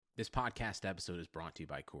This podcast episode is brought to you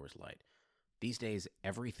by Coors Light. These days,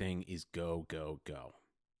 everything is go, go, go.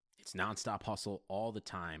 It's nonstop hustle all the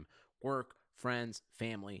time. Work, friends,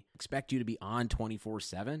 family expect you to be on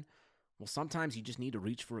 24/7. Well, sometimes you just need to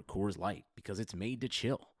reach for a Coors Light because it's made to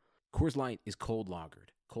chill. Coors Light is cold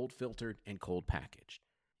lagered, cold filtered, and cold packaged.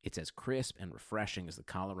 It's as crisp and refreshing as the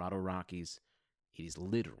Colorado Rockies. It is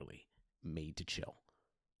literally made to chill.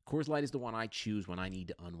 Coors Light is the one I choose when I need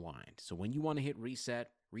to unwind. So when you want to hit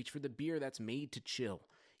reset, reach for the beer that's made to chill.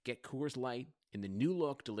 Get Coors Light in the new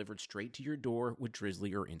look delivered straight to your door with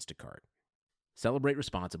Drizzly or Instacart. Celebrate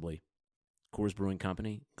responsibly. Coors Brewing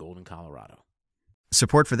Company, Golden, Colorado.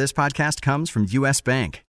 Support for this podcast comes from U.S.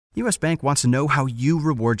 Bank. U.S. Bank wants to know how you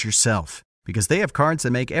reward yourself because they have cards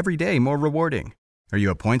that make every day more rewarding. Are you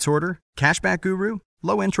a points hoarder, cashback guru,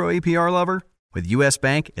 low intro APR lover? With U.S.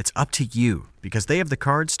 Bank, it's up to you because they have the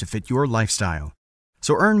cards to fit your lifestyle.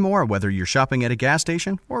 So earn more whether you're shopping at a gas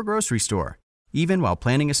station or a grocery store, even while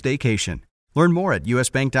planning a staycation. Learn more at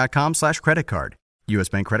usbank.com/creditcard. U.S.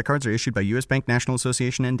 Bank credit cards are issued by U.S. Bank National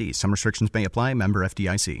Association ND. Some restrictions may apply. Member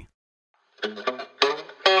FDIC.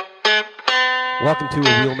 Welcome to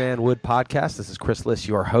a Real Man Wood podcast. This is Chris Liss,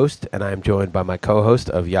 your host, and I am joined by my co-host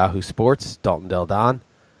of Yahoo Sports, Dalton Del Don.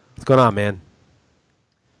 What's going on, man?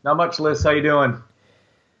 Not much, Liz. How you doing?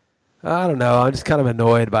 I don't know. I'm just kind of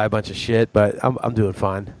annoyed by a bunch of shit, but I'm doing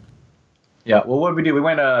fine. Yeah. Well, what did we do? We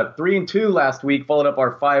went 3-2 last week, followed up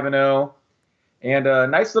our 5-0, and a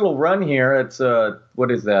nice little run here. It's what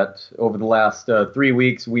is that? Over the last 3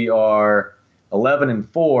 weeks, we are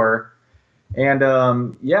 11-4, and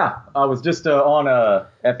I was just on a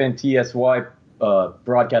FNTSY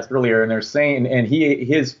broadcast earlier, and they're saying, and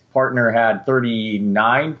his partner had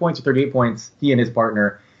 39 points or 38 points. He and his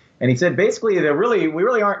partner. And he said, basically, we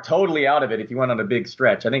really aren't totally out of it if you went on a big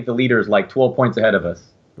stretch. I think the leader is like 12 points ahead of us.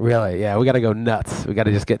 Really? Yeah, we got to go nuts. We got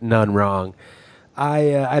to just get none wrong. I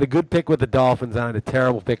had a good pick with the Dolphins, and I had a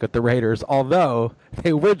terrible pick with the Raiders, although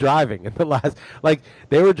they were driving in the last,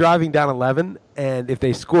 they were driving down 11, and if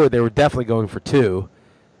they scored, they were definitely going for 2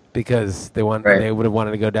 because they would have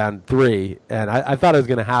wanted to go down 3. And I thought it was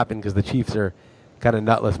going to happen because the Chiefs are kind of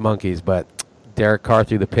nutless monkeys, but Derek Carr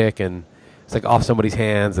threw the pick, and it's like off somebody's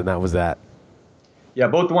hands, and that was that. Yeah,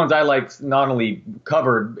 both the ones I liked not only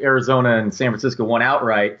covered. Arizona and San Francisco won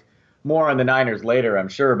outright. More on the Niners later, I'm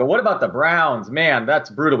sure. But what about the Browns? Man, that's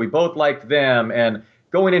brutal. We both liked them. And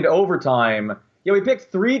going into overtime, we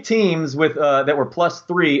picked 3 teams with that were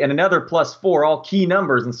 +3 and another +4, all key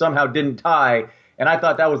numbers, and somehow didn't tie. And I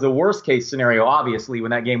thought that was the worst case scenario, obviously,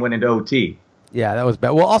 when that game went into OT. Yeah, that was bad.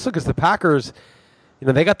 Well, also because the Packers,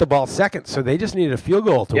 they got the ball second, so they just needed a field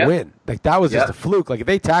goal to win. That was just a fluke. If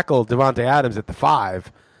they tackled Devontae Adams at the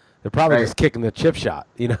 5, they're probably just kicking the chip shot.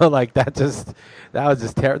 That was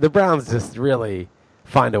just terrible. The Browns just really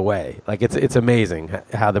find a way. It's amazing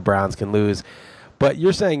how the Browns can lose. But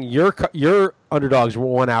you're saying your underdogs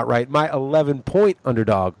won outright. My 11-point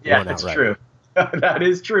underdog won outright. Yeah, that's true. That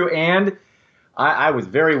is true. And I was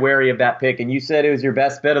very wary of that pick, and you said it was your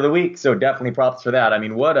best bet of the week, so definitely props for that. I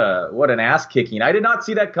mean, what an ass-kicking. I did not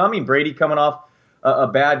see that coming. Brady coming off a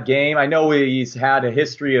bad game. I know he's had a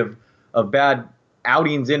history of bad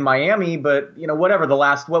outings in Miami, but, whatever, the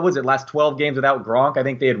last 12 games without Gronk, I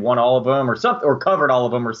think they had won all of them or something, or covered all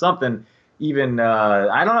of them or something. Even,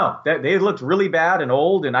 I don't know. They looked really bad and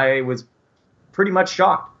old, and I was pretty much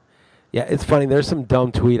shocked. Yeah, it's funny. There's some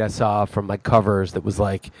dumb tweet I saw from, covers that was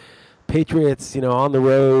like, Patriots, on the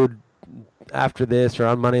road after this or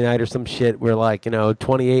on Monday night or some shit, we're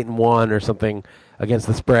 28-1 or something against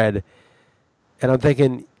the spread. And I'm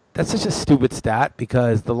thinking, that's such a stupid stat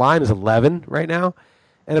because the line is 11 right now.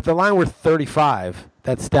 And if the line were 35,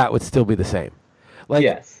 that stat would still be the same.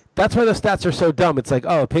 Yes. That's why those stats are so dumb. It's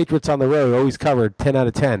Patriots on the road, always covered, 10 out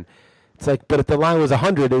of 10. It's but if the line was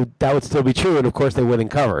 100, that would still be true, and of course they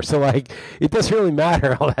wouldn't cover. So, it doesn't really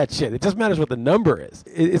matter, all that shit. It just matters what the number is.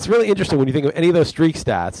 It's really interesting when you think of any of those streak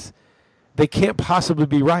stats. They can't possibly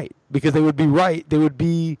be right, because they would be right. They would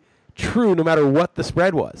be true no matter what the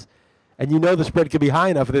spread was. And the spread could be high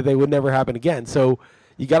enough that they would never happen again. So,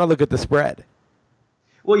 you got to look at the spread.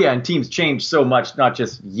 Well, yeah, and teams change so much, not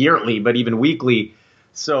just yearly, but even weekly.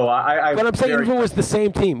 So But I'm saying, even if it was the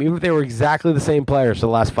same team, even if they were exactly the same players for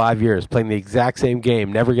the last 5 years, playing the exact same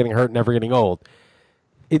game, never getting hurt, never getting old,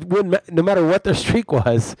 it wouldn't. No matter what their streak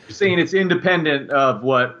was. You're saying it's independent of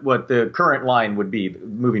what the current line would be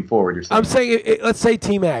moving forward. You're saying. I'm saying, let's say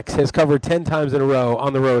Team X has covered 10 times in a row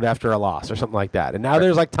on the road after a loss or something like that, and now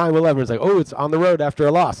there's time 11. It's it's on the road after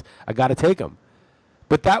a loss. I got to take them.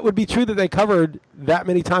 But that would be true that they covered that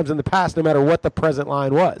many times in the past, no matter what the present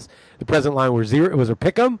line was. The present line was 0. It was a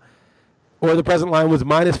pick 'em. or the present line was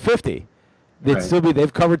minus 50. They'd still be,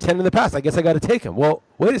 they've covered 10 in the past. I guess I got to take him. Well,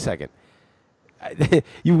 wait a second.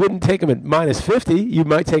 You wouldn't take him at minus 50. You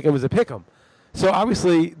might take him as a pick 'em. So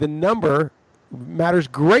obviously the number matters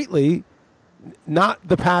greatly, not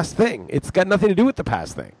the past thing. It's got nothing to do with the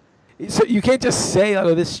past thing. So you can't just say,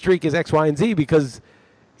 oh, this streak is X, Y, and Z, because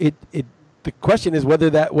the question is whether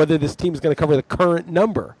this team is going to cover the current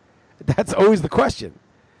number. That's always the question.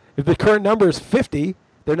 If the current number is 50,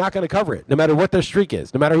 they're not going to cover it, no matter what their streak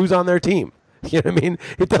is, no matter who's on their team. You know what I mean?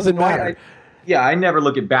 It doesn't matter. I never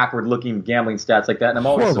look at backward-looking gambling stats like that, and I'm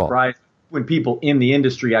always surprised when people in the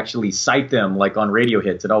industry actually cite them, like on radio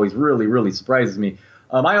hits. It always really, really surprises me.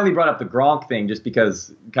 I only brought up the Gronk thing just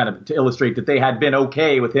because, kind of to illustrate that they had been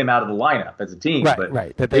okay with him out of the lineup as a team.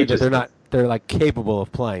 Right. That they're like capable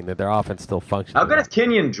of playing, that their offense still functions. How good is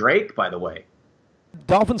Kenyon Drake, by the way?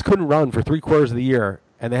 Dolphins couldn't run for 3/4 of the year,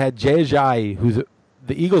 and they had Jay Ajayi, who's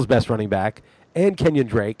the Eagles' best running back, and Kenyon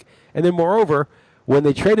Drake. And then, moreover, when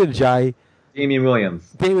they traded Ajayi, Damian Williams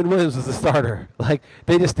was the starter. Like,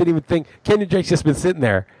 they just didn't even think. Kenyon Drake's just been sitting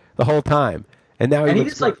there the whole time. And now he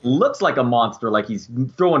just looks like a monster. Like, he's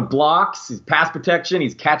throwing blocks, he's pass protection,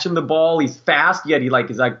 he's catching the ball, he's fast, yet he's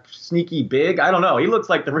like sneaky big. I don't know. He looks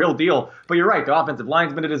like the real deal. But you're right, the offensive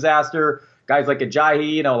line's been a disaster. Guys like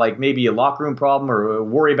Ajayi, like maybe a locker room problem, or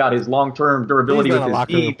worry about his long-term durability with his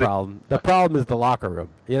knee. Problem. The problem is the locker room.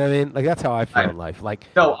 You know what I mean? Like, that's how I feel in life. Like,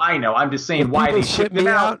 no, I know. I'm just saying why they ship me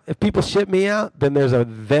out. If people ship me out, then there's a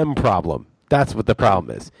them problem. That's what the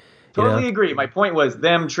problem is. Totally agree. My point was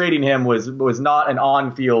them trading him was not an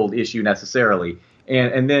on-field issue necessarily.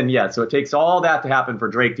 And then, so it takes all that to happen for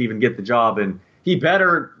Drake to even get the job. And they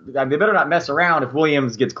better not mess around if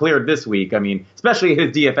Williams gets cleared this week. I mean, especially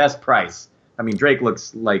his DFS price. I mean, Drake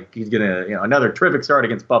looks like he's going to, another terrific start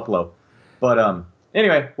against Buffalo. But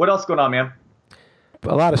anyway, what else is going on, man?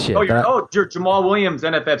 A lot of shit. Your Jamal Williams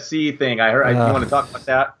NFFC thing. I heard. You want to talk about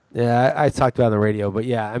that? Yeah, I talked about it on the radio. But,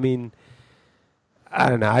 I mean, I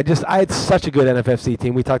don't know. I had such a good NFFC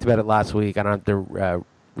team. We talked about it last week. I don't have to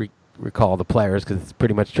recall the players because it's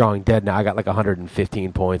pretty much drawing dead now. I got like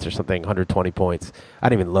 115 points or something, 120 points. I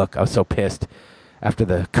didn't even look. I was so pissed after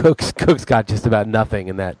the Cooks got just about nothing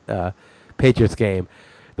in that Patriots game.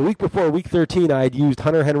 The week before, week 13, I had used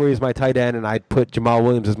Hunter Henry as my tight end, and I'd put Jamal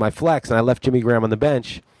Williams as my flex, and I left Jimmy Graham on the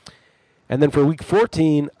bench. And then for week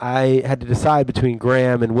 14, I had to decide between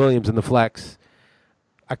Graham and Williams in the flex.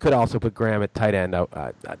 I could also put Graham at tight end.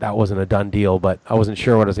 That wasn't a done deal, but I wasn't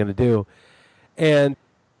sure what I was going to do. And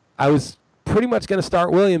I was pretty much going to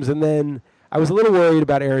start Williams, and then I was a little worried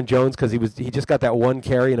about Aaron Jones because he just got that one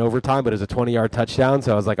carry in overtime, but it was a 20-yard touchdown.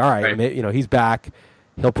 So I was like, all right. He's back.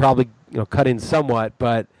 He'll probably cut in somewhat,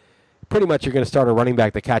 but pretty much you're going to start a running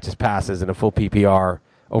back that catches passes in a full PPR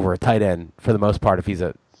over a tight end for the most part if he's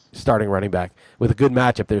a starting running back with a good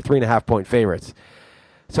matchup. They're 3.5-point favorites.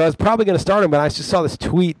 So I was probably going to start him, but I just saw this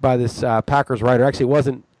tweet by this Packers writer. Actually, it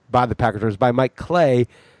wasn't by the Packers. It was by Mike Clay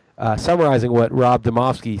summarizing what Rob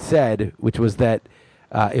Domofsky said, which was that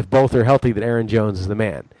if both are healthy, that Aaron Jones is the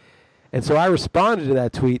man. And so I responded to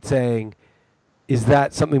that tweet saying, is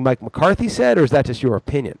that something Mike McCarthy said, or is that just your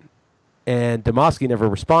opinion? And Domofsky never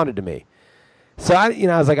responded to me. So I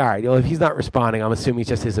was like, all right, if he's not responding, I'm assuming it's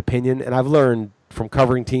just his opinion. And I've learned from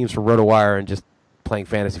covering teams for RotoWire and just playing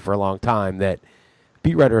fantasy for a long time that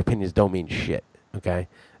beat writer opinions don't mean shit, okay?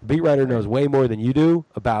 The beat writer knows way more than you do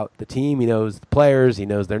about the team. He knows the players. He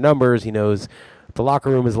knows their numbers. He knows what the locker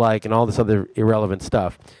room is like and all this other irrelevant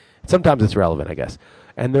stuff. Sometimes it's relevant, I guess.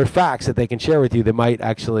 And they're facts that they can share with you that might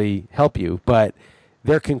actually help you. But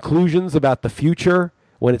their conclusions about the future,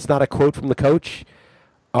 when it's not a quote from the coach,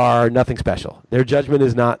 are nothing special. Their judgment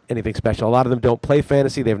is not anything special. A lot of them don't play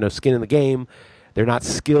fantasy. They have no skin in the game. They're not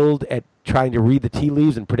skilled at trying to read the tea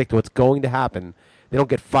leaves and predict what's going to happen. They don't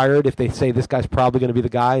get fired if they say this guy's probably going to be the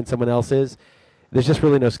guy and someone else is. There's just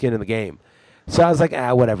really no skin in the game. So I was like,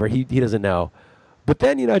 whatever. He doesn't know. But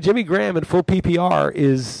then, Jimmy Graham in full PPR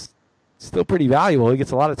is still pretty valuable. He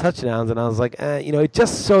gets a lot of touchdowns. And I was like, it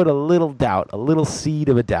just sowed a little doubt, a little seed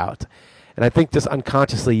of a doubt. And I think just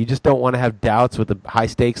unconsciously, you just don't want to have doubts with the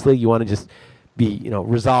high-stakes league. You want to just be,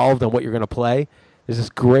 resolved on what you're going to play. There's this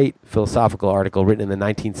great philosophical article written in the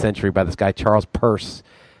 19th century by this guy, Charles Peirce,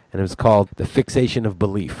 and it was called The Fixation of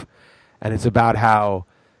Belief. And it's about how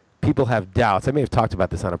people have doubts. I may have talked about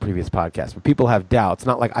this on a previous podcast, but people have doubts.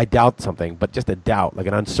 Not like I doubt something, but just a doubt, like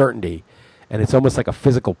an uncertainty. And it's almost like a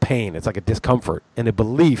physical pain. It's like a discomfort. And a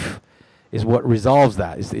belief is what resolves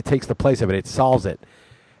that. It takes the place of it. It solves it.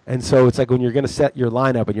 And so it's like when you're going to set your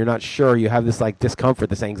lineup and you're not sure, you have this like discomfort,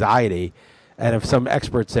 this anxiety. And if some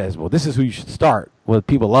expert says, well, this is who you should start, well,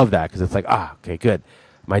 people love that because it's like, okay, good.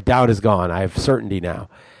 My doubt is gone. I have certainty now.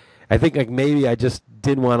 I think like maybe I just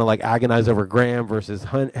didn't want to like agonize over Graham versus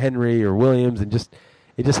Henry or Williams, and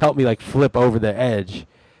it just helped me like flip over the edge.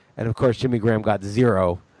 And of course, Jimmy Graham got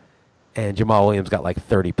 0, and Jamal Williams got like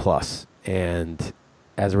 30 plus. And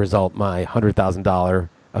as a result, my $100,000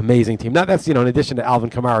 amazing team. Now that's in addition to Alvin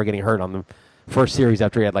Kamara getting hurt on the first series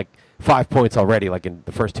after he had like 5 points already, like in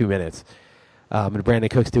the first 2 minutes. And Brandon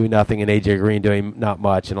Cooks doing nothing, and AJ Green doing not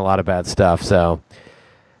much, and a lot of bad stuff. So,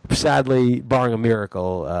 sadly, barring a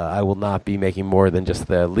miracle, I will not be making more than just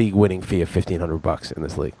the league winning fee of $1,500 in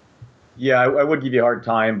this league. Yeah, I would give you a hard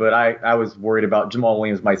time, but I was worried about Jamal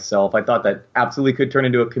Williams myself. I thought that absolutely could turn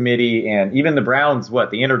into a committee, and even the Browns,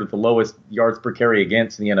 they entered with the lowest yards per carry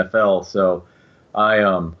against in the NFL, so I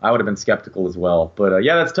would have been skeptical as well. But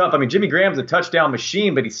yeah, that's tough. I mean, Jimmy Graham's a touchdown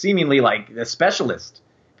machine, but he's seemingly like a specialist.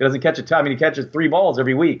 He doesn't catch a ton. I mean, he catches 3 balls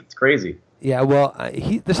every week. It's crazy. Yeah, well,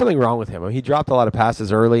 there's something wrong with him. I mean, he dropped a lot of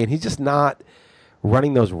passes early, and he's just not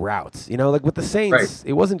running those routes. Like with the Saints, right.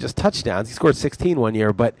 It wasn't just touchdowns. He scored 16 one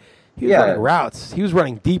year, but he was running routes. He was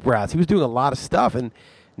running deep routes. He was doing a lot of stuff, and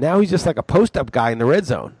now he's just like a post-up guy in the red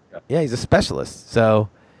zone. Yeah, he's a specialist. So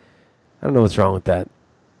I don't know what's wrong with that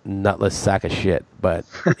nutless sack of shit, but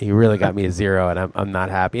he really got me a 0, and I'm not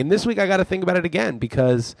happy. And this week I got to think about it again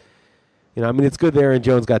because, it's good there, and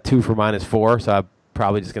Jones got 2 for -4, so I'm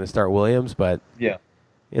probably just going to start Williams. But yeah,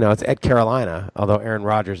 it's at Carolina, although Aaron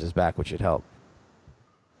Rodgers is back, which should help.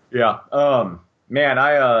 Yeah.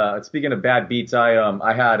 Man, speaking of bad beats,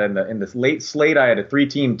 I had in this late slate, I had a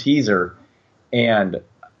 3-team teaser, and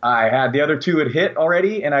I had the other 2 had hit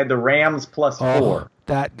already, and I had the Rams +4.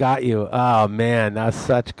 That got you. Oh man, that's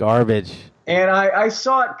such garbage. And I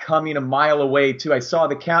saw it coming a mile away too. I saw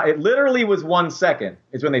the count. It literally was 1 second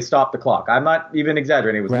is when they stopped the clock. I'm not even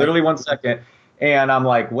exaggerating. It was literally 1 second, and I'm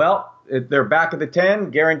like, well, they're back at the 10.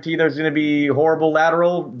 Guarantee there's going to be horrible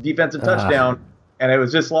lateral defensive touchdown. And it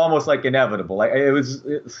was just almost like inevitable. Like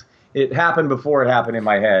it happened before it happened in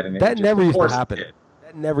my head, and that never used to happen.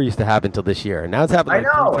 That never used to happen until this year, and now it's happened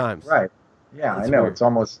 3 times. Right? Yeah, I know. Weird. It's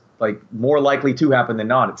almost like more likely to happen than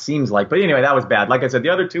not. It seems like, but anyway, that was bad. Like I said, the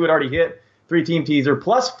other 2 had already hit. 3-team teaser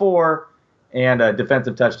 +4, and a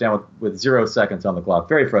defensive touchdown with 0 seconds on the clock.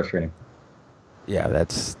 Very frustrating. Yeah,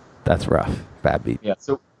 that's rough. Bad beat. Yeah.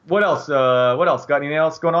 So what else? Got anything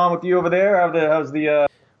else going on with you over there? How's the?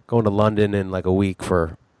 Going to London in like a week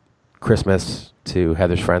for Christmas to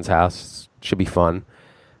Heather's friend's house. Should be fun.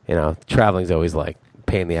 Traveling's always like a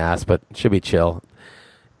pain in the ass, but it should be chill.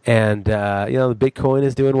 And the Bitcoin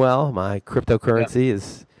is doing well. My cryptocurrency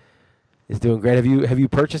is doing great. Have you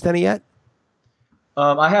purchased any yet?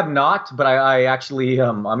 I have not, but I actually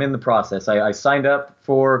I'm in the process. I signed up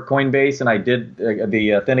for Coinbase, and I did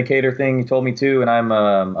the authenticator thing you told me to, and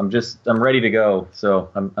I'm ready to go. So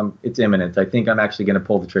it's imminent. I think I'm actually going to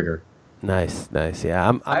pull the trigger. Nice.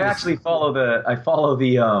 Yeah, I actually follow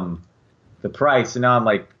the price, and now I'm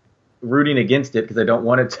like rooting against it because I don't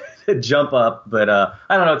want it to jump up. But I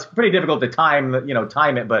don't know. It's pretty difficult to time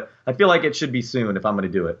it, but I feel like it should be soon if I'm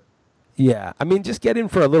going to do it. Yeah, I mean, just get in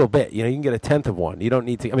for a little bit. You can get a 1/10 of one. You don't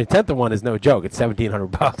need to. I mean, 1/10 of one is no joke. It's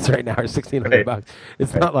 $1,700 right now, or $1,600.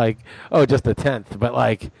 It's not like just a 1/10, but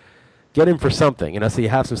like get in for something. So you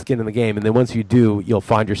have some skin in the game, and then once you do, you'll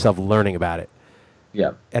find yourself learning about it.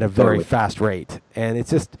 Yeah, at a very fast rate. And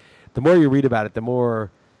it's just the more you read about it, the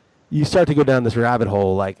more you start to go down this rabbit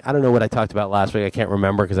hole. Like I don't know what I talked about last week. I can't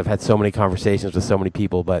remember because I've had so many conversations with so many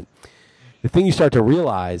people, but. The thing you start to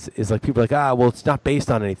realize is like people are like, well, it's not based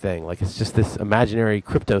on anything. Like it's just this imaginary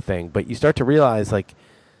crypto thing. But you start to realize like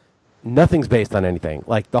nothing's based on anything.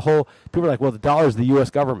 Like people are like, well, the dollar is the U.S.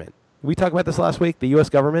 government. Did we talk about this last week? The U.S.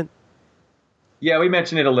 government? Yeah, we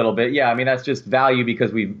mentioned it a little bit. Yeah, I mean that's just value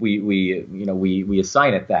because we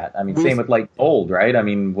assign it that. I mean, same with like gold, right? I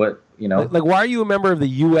mean, what. Like why are you a member of the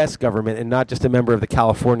U.S. government and not just a member of the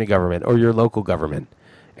California government or your local government?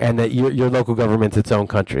 And that your local government's its own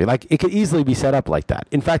country. Like, it could easily be set up like that.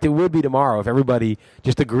 In fact, it would be tomorrow if everybody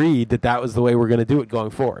just agreed that was the way we're going to do it going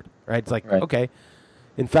forward, right? It's like, okay,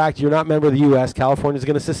 in fact, you're not a member of the U.S., California's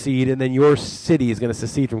going to secede, and then your city is going to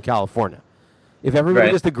secede from California. If everybody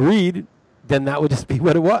just agreed, then that would just be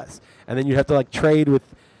what it was. And then you'd have to, like, trade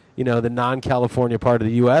with, the non-California part of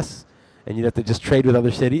the U.S., and you'd have to just trade with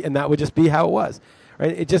other cities, and that would just be how it was,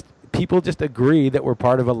 right? People just agree that we're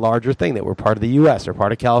part of a larger thing, that we're part of the U.S. or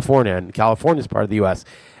part of California, and California's part of the U.S.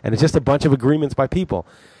 And it's just a bunch of agreements by people.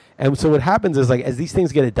 And so what happens is, like, as these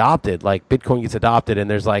things get adopted, like Bitcoin gets adopted, and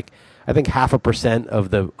there's like, I think 0.5%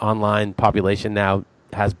 of the online population now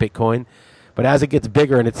has Bitcoin. But as it gets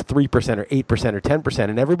bigger and it's 3% or 8% or 10%,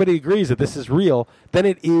 and everybody agrees that this is real, then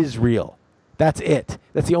it is real. That's it.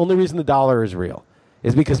 That's the only reason the dollar is real.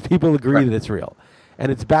 is because people agree that it's real.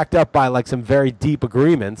 And it's backed up by like some very deep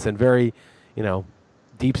agreements and very,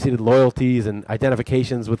 deep-seated loyalties and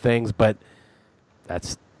identifications with things, but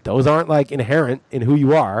those aren't like inherent in who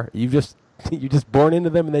you are. You're just born into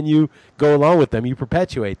them, and then you go along with them. You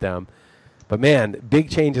perpetuate them. But man, big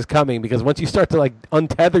change is coming, because once you start to like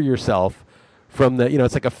untether yourself from the,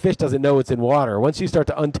 it's like a fish doesn't know it's in water. Once you start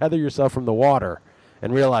to untether yourself from the water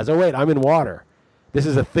and realize, oh wait, I'm in water. This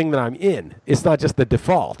is a thing that I'm in. It's not just the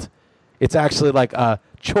default. It's actually like a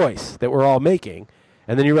choice that we're all making.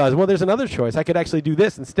 And then you realize, well, there's another choice. I could actually do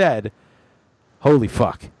this instead. Holy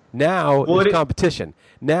fuck. Now there's competition.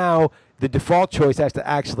 Now the default choice has to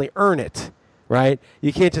actually earn it, right?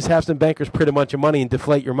 You can't just have some bankers print a bunch of money and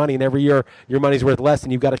deflate your money, and every year your money's worth less,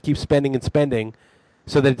 and you've got to keep spending and spending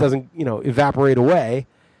so that it doesn't, evaporate away.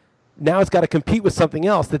 Now it's got to compete with something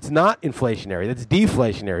else that's not inflationary, that's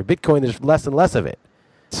deflationary. Bitcoin, there's less and less of it.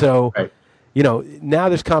 So, right. Now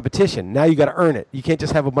there's competition. Now you got to earn it. You can't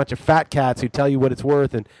just have a bunch of fat cats who tell you what it's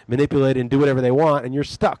worth and manipulate it and do whatever they want, and you're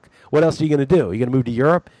stuck. What else are you going to do? You're going to move to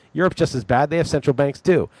Europe? Europe's just as bad. They have central banks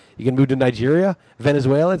too. You can move to Nigeria,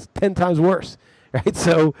 Venezuela. It's 10 times worse, right?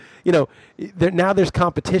 So, now there's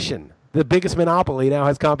competition. The biggest monopoly now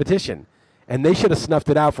has competition, and they should have snuffed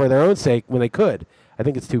it out for their own sake when they could. I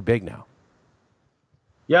think it's too big now.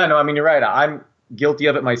 Yeah, no, I mean, you're right. I'm guilty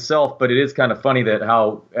of it myself, but it is kind of funny that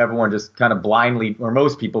how everyone just kind of blindly, or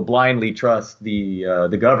most people blindly trust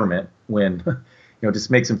the government when, it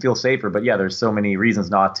just makes them feel safer. But yeah, there's so many reasons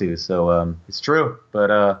not to. So it's true.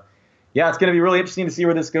 But yeah, it's going to be really interesting to see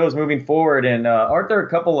where this goes moving forward. And aren't there a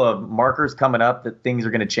couple of markers coming up that things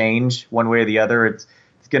are going to change one way or the other? It's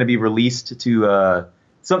going to be released to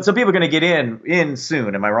some people are going to get in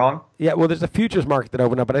soon. Am I wrong? Yeah, well, there's a futures market that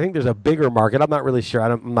opened up, but I think there's a bigger market. I'm not really sure.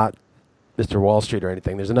 I'm not Mr. Wall Street or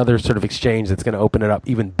anything. There's another sort of exchange that's going to open it up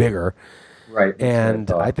even bigger. Right.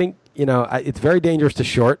 And I think, it's very dangerous to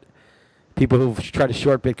short. People who've tried to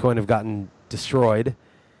short Bitcoin have gotten destroyed.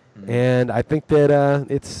 Mm-hmm. And I think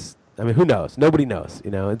that who knows? Nobody knows.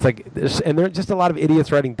 It's like, there are just a lot of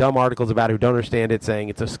idiots writing dumb articles about it who don't understand it, saying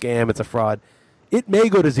it's a scam, it's a fraud. It may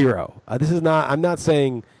go to zero. I'm not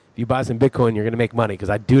saying if you buy some Bitcoin, you're going to make money, because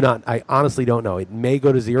I honestly don't know. It may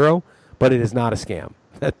go to zero, but it is not a scam.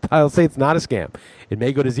 I'll say it's not a scam. It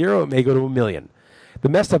may go to zero, it may go to 1 million. The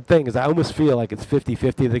messed up thing is I almost feel like it's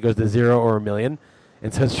 50-50 that it goes to 0 or 1 million,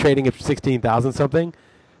 and so it's trading at 16,000 something.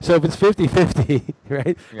 So if it's 50-50,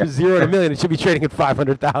 right, from 0 to 1 million, it should be trading at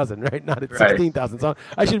 500,000, right, not at 16,000. So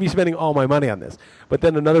I should be spending all my money on this. But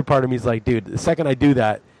then another part of me is like, dude, the second I do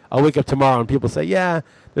that, I'll wake up tomorrow and people say, yeah,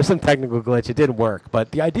 there's some technical glitch. It didn't work,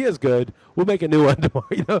 but the idea is good. We'll make a new one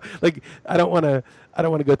tomorrow. Like I don't want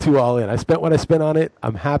to go too all in. I spent what I spent on it.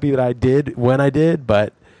 I'm happy that I did when I did,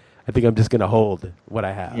 but I think I'm just going to hold what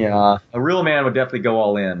I have. Yeah, a real man would definitely go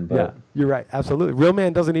all in. But. Yeah, you're right. Absolutely. Real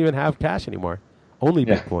man doesn't even have cash anymore. Only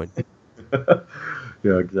Bitcoin.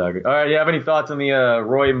 Yeah, exactly. All right. You have any thoughts on the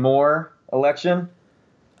Roy Moore election?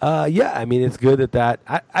 Yeah, I mean, it's good that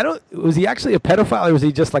I don't, was he actually a pedophile, or was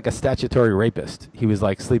he just like a statutory rapist? He was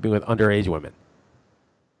like sleeping with underage women.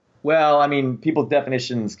 Well, I mean, people's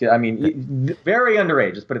definitions, very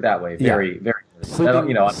underage, just put it that way. Very.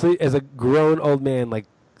 Sleeping, as a grown old man, like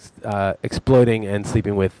exploiting and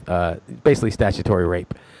sleeping with basically statutory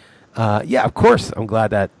rape. Yeah, of course, I'm glad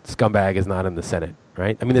that scumbag is not in the Senate,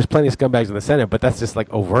 right? I mean, there's plenty of scumbags in the Senate, but that's just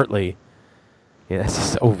like overtly. Yeah, it's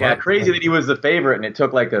just overt. Yeah, crazy that he was the favorite, and it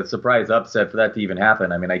took like a surprise upset for that to even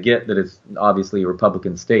happen. I mean, I get that it's obviously a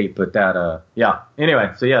Republican state, but that, yeah.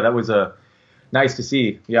 Anyway, so yeah, that was nice to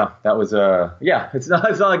see. Yeah, that was yeah. It's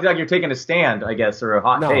not like you're taking a stand, I guess, or a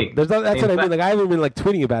hot take. That's what I mean. Like I haven't been like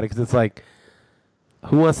tweeting about it because it's like,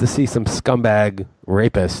 who wants to see some scumbag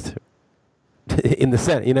rapist in the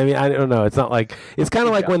Senate? You know what I mean? I don't know. It's not like, it's kind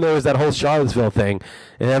of like when there was that whole Charlottesville thing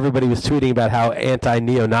and everybody was tweeting about how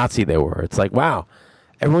anti-neo-Nazi they were. It's like, wow,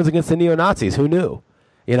 everyone's against the neo-Nazis. Who knew?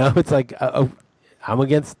 It's like, I'm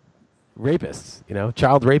against rapists,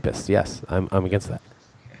 child rapists. Yes, I'm against that.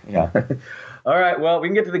 Yeah. All right. Well, we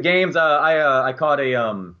can get to the games. I caught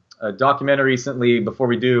a documentary recently before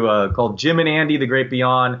we do called Jim and Andy, The Great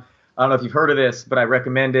Beyond. I don't know if you've heard of this, but I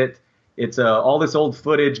recommend it. It's all this old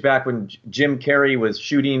footage back when Jim Carrey was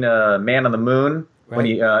shooting Man on the Moon, right, when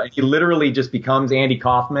he literally just becomes Andy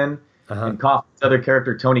Kaufman, and Kaufman's other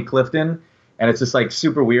character, Tony Clifton. And it's just like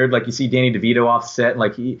super weird. Like you see Danny DeVito off set, and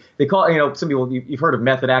like they call it, some people, you've heard of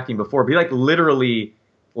method acting before, but he like literally,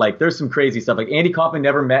 like there's some crazy stuff. Like Andy Kaufman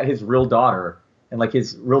never met his real daughter, and like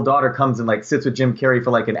his real daughter comes and like sits with Jim Carrey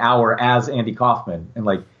for like an hour as Andy Kaufman, and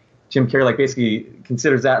like Jim Carrey like basically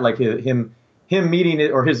considers that like him meeting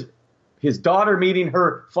it, or his daughter meeting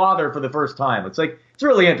her father for the first time. It's like it's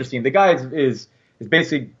really interesting. The guy is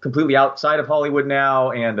basically completely outside of Hollywood now,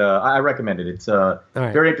 and I recommend it. It's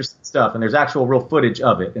very interesting stuff, and there's actual real footage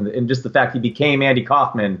of it, and just the fact he became Andy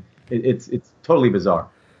Kaufman, it's totally bizarre.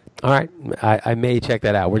 All right, I may check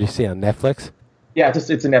that out. Where'd you see it, on Netflix? Yeah, it's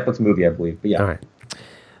a Netflix movie, I believe. But yeah.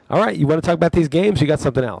 All right. You want to talk about these games? You got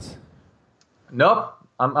something else? Nope,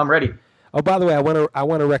 I'm ready. Oh, by the way, I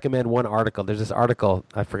want to recommend one article. There's this article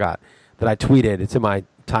I forgot that I tweeted. It's in my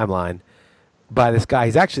timeline by this guy.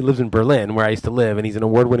 He actually lives in Berlin, where I used to live, and he's an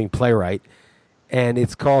award-winning playwright. And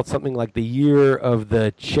it's called something like the Year of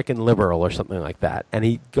the Chicken Liberal or something like that. And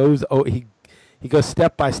he goes he goes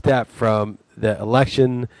step by step from the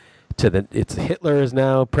election to it's Hitler is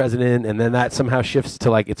now president, and then that somehow shifts to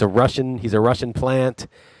like he's a Russian plant,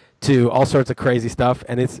 to all sorts of crazy stuff,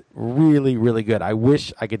 and it's really, really good. I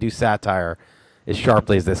wish I could do satire as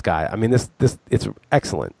sharply as this guy. I mean, this it's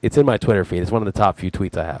excellent. It's in my Twitter feed. It's one of the top few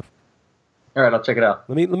tweets I have. All right, I'll check it out.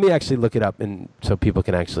 Let me actually look it up, and so people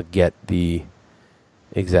can actually get the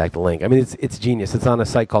exact link. I mean, it's genius. It's on a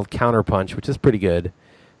site called Counterpunch, which is pretty good.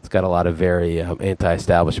 It's got a lot of very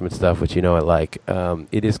anti-establishment stuff, which you know I like.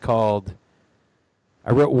 It is called,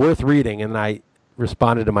 I wrote worth reading, and I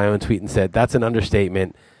responded to my own tweet and said, that's an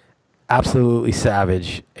understatement, absolutely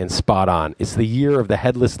savage, and spot on. It's the Year of the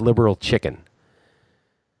Headless Liberal Chicken.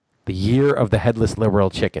 The Year of the Headless Liberal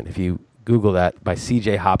Chicken. If you Google that, by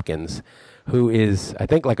C.J. Hopkins, who is, I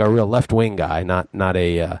think, like a real left-wing guy, not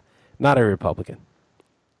a Republican.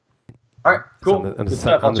 All right, cool.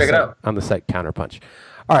 I'll check it out. On the site Counterpunch.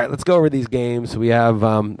 All right, let's go over these games. We have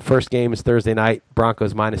first game is Thursday night.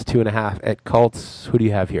 Broncos -2.5 at Colts. Who do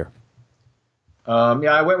you have here?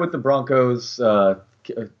 I went with the Broncos.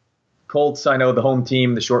 Colts, I know the home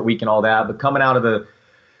team, the short week and all that, but coming out of the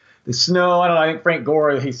snow, I don't know, I think Frank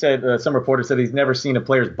Gore, he said, some reporter said he's never seen a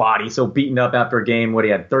player's body so beaten up after a game. He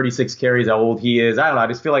had 36 carries, how old he is. I don't know, I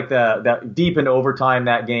just feel like that deep into overtime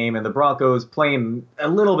that game, and the Broncos playing a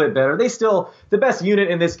little bit better. The best unit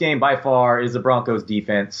in this game by far is the Broncos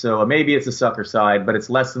defense, so maybe it's a sucker side, but it's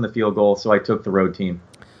less than the field goal, so I took the road team.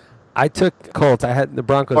 I took Colts. I had the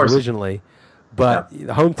Broncos originally. But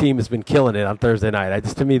the home team has been killing it on Thursday night.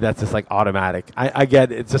 To me, that's just like automatic. I get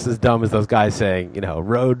it's just as dumb as those guys saying,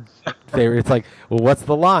 road favorite. It's like, well, what's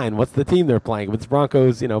the line? What's the team they're playing? If it's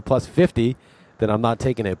Broncos, plus 50, then I'm not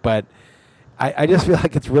taking it. But I just feel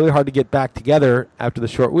like it's really hard to get back together after the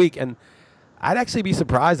short week. And I'd actually be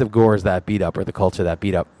surprised if Gore's that beat up or the culture that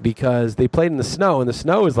beat up, because they played in the snow, and the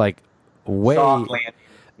snow is like way soft landing.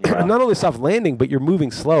 Yeah. Not only soft landing, but you're moving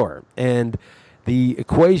slower. And the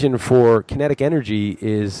equation for kinetic energy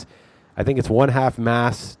is, I think it's 1/2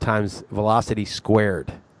 mass times velocity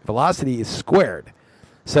squared. Velocity is squared.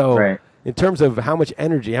 So in terms of how much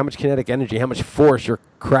energy, how much kinetic energy, how much force you're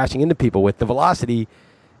crashing into people with, the velocity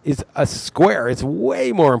is a square. It's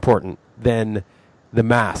way more important than the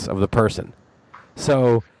mass of the person.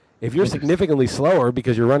 So if you're significantly slower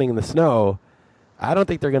because you're running in the snow, I don't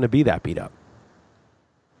think they're going to be that beat up.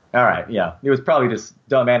 All right, yeah. It was probably just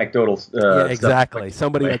dumb anecdotal exactly. stuff.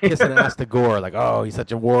 Somebody like kissing ass to Gore, like, oh, he's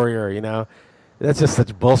such a warrior, That's just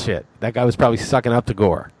such bullshit. That guy was probably sucking up to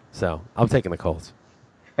Gore. So I'm taking the Colts.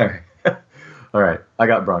 All right. I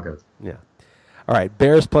got Broncos. Yeah. All right,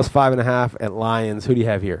 Bears +5.5 at Lions. Who do you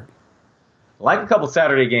have here? I like a couple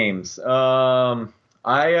Saturday games. I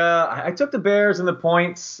took the Bears and the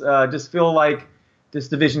points. Just feel like this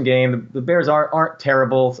division game, the Bears aren't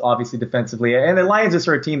terrible, obviously defensively, and the Lions are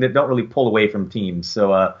sort of a team that don't really pull away from teams.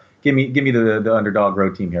 So give me the underdog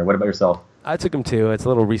road team here. What about yourself? I took them too. It's a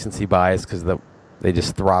little recency bias because they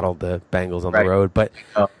just throttled the Bengals on the road. But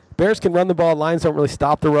Bears can run the ball. Lions don't really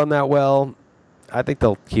stop the run that well. I think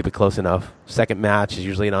they'll keep it close enough. Second match is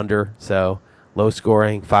usually an under, so low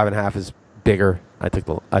scoring. 5.5 is bigger. I took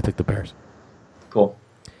the Bears. Cool.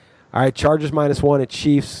 All right, Chargers -1 at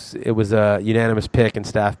Chiefs. It was a unanimous pick and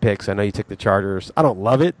staff picks. I know you took the Chargers. I don't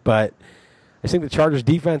love it, but I think the Chargers'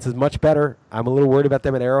 defense is much better. I'm a little worried about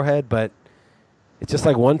them at Arrowhead, but it's just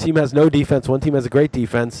like one team has no defense, one team has a great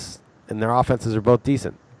defense, and their offenses are both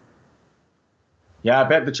decent. Yeah, I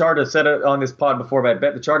bet the Chargers, I said it on this pod before, but I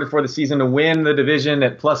bet the Chargers for the season to win the division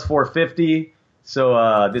at +450.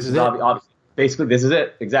 So this is obviously, basically, this is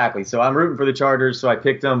it. Exactly. So I'm rooting for the Chargers, so I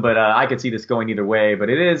picked them, but I could see this going either way. But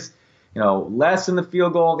it is, less in the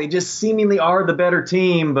field goal. They just seemingly are the better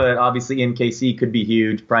team, but obviously NKC could be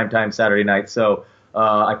huge, primetime Saturday night. So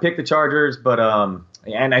I picked the Chargers, but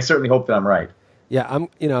and I certainly hope that I'm right. Yeah,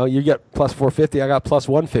 you get +450, I got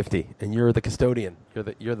 +150, and you're the custodian.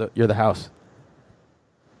 You're the house.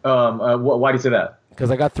 Why do you say that? Because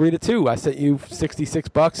I got 3-2. I sent you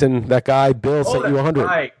 $66, and that guy Bill sent you 100.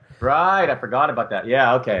 Right. Right, I forgot about that.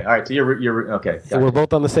 Yeah, okay. All right, so you're okay. We're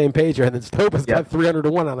both on the same page here, and then Stopa's got 300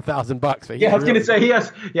 to 1 on $1,000. So I was going to say he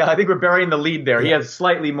has. Yeah, I think we're burying the lead there. Yeah. He has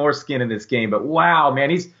slightly more skin in this game, but wow,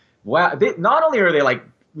 man, not only are they like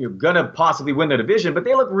gonna possibly win the division, but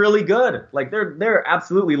they look really good. Like they're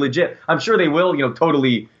absolutely legit. I'm sure they will,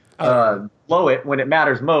 totally blow it when it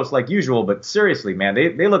matters most, like usual. But seriously, man,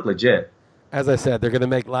 they look legit. As I said, they're going to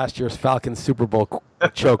make last year's Falcons Super Bowl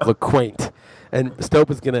choke look quaint. And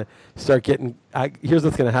Stopa's going to start getting here's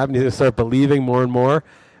what's going to happen. He's going to start believing more and more,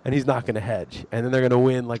 and he's not going to hedge. And then they're going to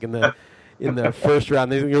win like in the first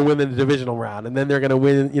round. They're going to win the divisional round. And then they're going to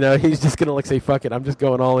win. He's just going to like say, fuck it, I'm just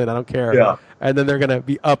going all in. I don't care. Yeah. And then they're going to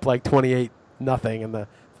be up like 28-0 in the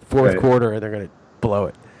fourth quarter, and they're going to blow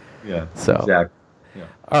it. Yeah, so, exactly. Yeah.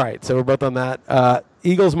 All right, so we're both on that.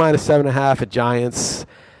 Eagles minus 7.5 at Giants.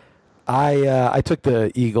 I took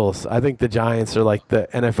the Eagles. I think the Giants are like the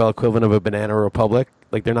NFL equivalent of a banana republic.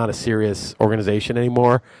 Like they're not a serious organization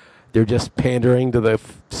anymore. They're just pandering to the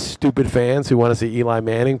stupid fans who want to see Eli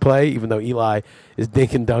Manning play, even though Eli is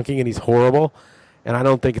dink and dunking and he's horrible. And I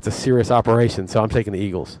don't think it's a serious operation, so I'm taking the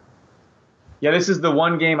Eagles. Yeah, this is the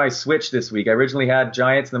one game I switched this week. I originally had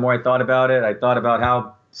Giants, and the more I thought about it, I thought about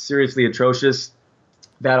how seriously atrocious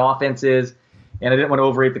that offense is. And I didn't want to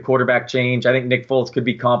overrate the quarterback change. I think Nick Foles could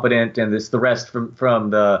be competent, and the rest from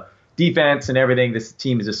the defense and everything, this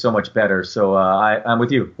team is just so much better. So I'm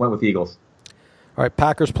with you. Went with the Eagles. All right,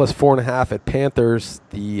 Packers plus 4.5 at Panthers.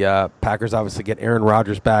 The Packers obviously get Aaron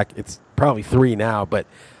Rodgers back. It's probably 3 now, but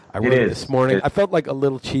I wrote it this morning. I felt like a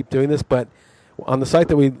little cheap doing this, but on the site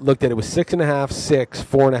that we looked at, it was 6.5, 6,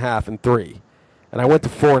 4.5, and 3. And I went to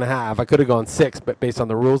 4.5. I could have gone 6, but based on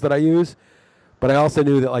the rules that I use. But I also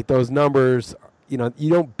knew that like those numbers, you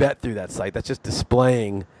don't bet through that site. That's just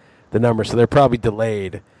displaying the numbers, so they're probably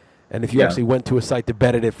delayed. And if you actually went to a site to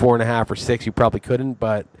bet it at 4.5 or 6, you probably couldn't.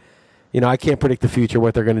 But I can't predict the future,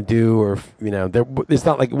 what they're going to do, or it's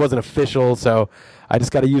not like it wasn't official. So I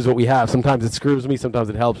just got to use what we have. Sometimes it screws me, sometimes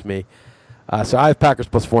it helps me. So I have Packers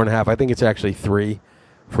plus 4.5. I think it's actually 3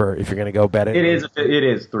 for if you're going to go bet it. It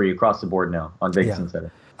is 3 across the board now on Vegas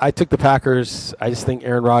Insider. I took the Packers. I just think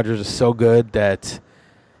Aaron Rodgers is so good that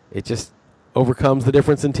it just overcomes the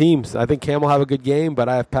difference in teams. I think Cam will have a good game, but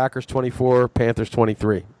I have Packers 24, Panthers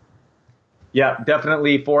 23. Yeah,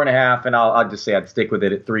 definitely 4.5, and I'll just say I'd stick with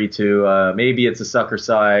it at 3 too. Maybe it's a sucker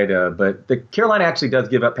side, but the Carolina actually does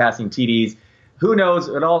give up passing TDs. Who knows?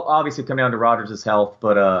 It'll obviously come down to Rodgers' health,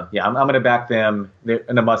 but I'm going to back them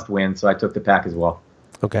in a must-win, so I took the Pack as well.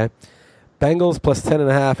 Okay. Bengals plus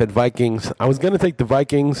 10.5 at Vikings. I was going to take the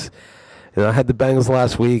Vikings. I had the Bengals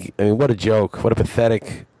last week. I mean, what a joke. What a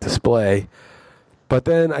pathetic display. But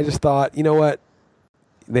then I just thought, you know what?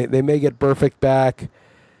 They may get Burfict back,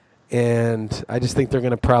 and I just think they're going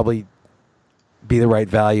to probably be the right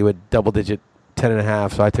value at double-digit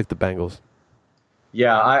 10.5, so I took the Bengals.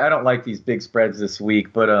 Yeah, I don't like these big spreads this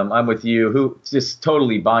week, but I'm with you. Who just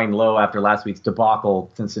totally buying low after last week's debacle,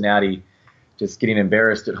 Cincinnati just getting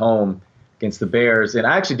embarrassed at home against the Bears. And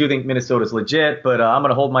I actually do think Minnesota's legit, but I'm going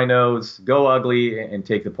to hold my nose, go ugly, and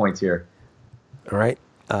take the points here. All right.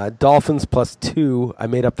 Dolphins plus 2. I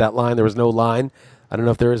made up that line. There was no line. I don't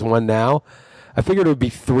know if there is one now. I figured it would be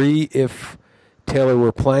 3 if Taylor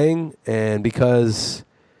were playing, and because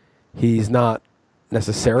he's not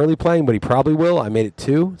necessarily playing, but he probably will, I made it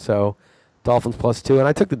 2. So Dolphins plus 2. And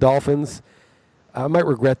I took the Dolphins. I might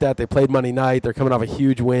regret that. They played Monday night. They're coming off a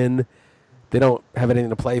huge win. They don't have anything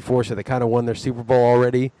to play for, so they kind of won their Super Bowl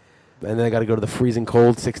already. And then they got to go to the freezing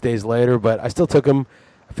cold 6 days later. But I still took them.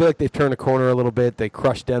 I feel like they've turned a corner a little bit. They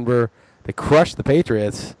crushed Denver. They crushed the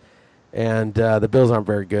Patriots. And the Bills aren't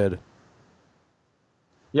very good.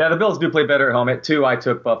 Yeah, the Bills do play better at home. At 2, I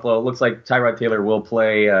took Buffalo. It looks like Tyrod Taylor will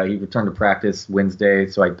play. He returned to practice Wednesday,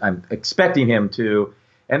 so I'm expecting him to.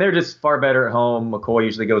 And they're just far better at home. McCoy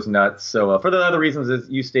usually goes nuts. So for the other reasons, as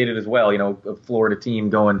you stated as well, a Florida team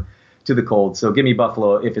going to the cold. So give me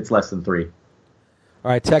Buffalo if it's less than 3. All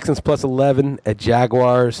right, Texans plus 11 at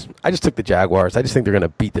Jaguars. I just took the Jaguars. I just think they're going to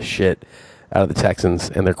beat the shit out of the Texans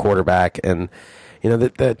and their quarterback. And,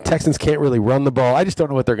 the Texans can't really run the ball. I just don't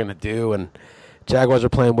know what they're going to do. And Jaguars are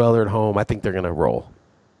playing well. They're at home. I think they're going to roll.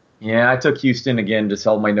 Yeah, I took Houston again, just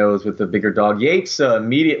held my nose with the bigger dog. Yates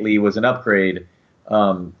immediately was an upgrade.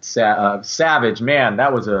 Savage, man,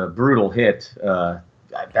 that was a brutal hit.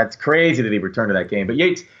 That's crazy that he returned to that game. But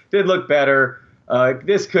Yates did look better.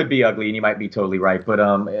 This could be ugly, and you might be totally right. But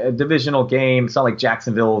a divisional game, it's not like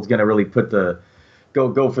Jacksonville is going to really put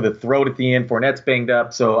go for the throat at the end. Fournette's banged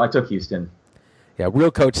up, so I took Houston. Yeah,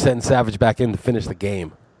 real coach sent Savage back in to finish the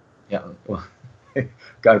game. Yeah, well,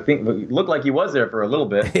 I think it looked like he was there for a little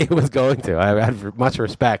bit. He was going to. I had much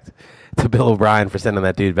respect to Bill O'Brien for sending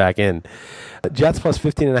that dude back in. Jets plus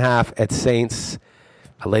 15.5 at Saints.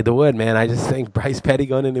 I laid the wood, man. I just think Bryce Petty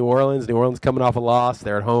going to New Orleans. New Orleans coming off a loss.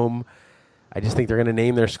 They're at home. I just think they're going to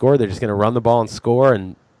name their score. They're just going to run the ball and score,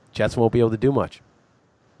 and Jets won't be able to do much.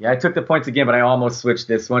 Yeah, I took the points again, but I almost switched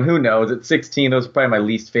this one. Who knows? At 16, those are probably my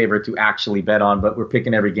least favorite to actually bet on, but we're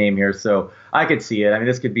picking every game here, so I could see it. I mean,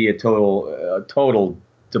 this could be a total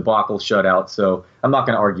debacle shutout, so I'm not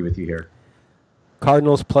going to argue with you here.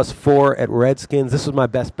 Cardinals plus 4 at Redskins. This was my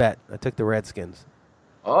best bet. I took the Redskins.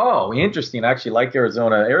 Oh, interesting. I actually like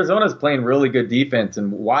Arizona. Arizona's playing really good defense,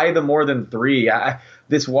 and why the more than 3?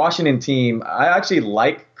 This Washington team, I actually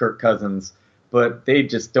like Kirk Cousins, but they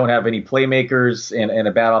just don't have any playmakers and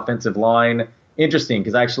a bad offensive line. Interesting,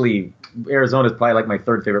 because actually Arizona's probably like my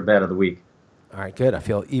third favorite bet of the week. All right, good. I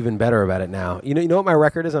feel even better about it now. You know what my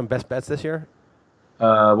record is on best bets this year?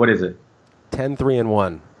 What is it?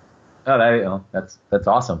 10-3-1. Oh, that's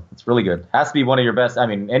awesome. It's really good. Has to be one of your best. I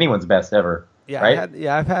mean, anyone's best ever. Yeah, right?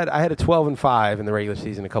 I had a 12-5 in the regular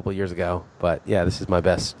season a couple of years ago, but yeah, this is my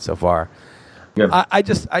best so far. Good. I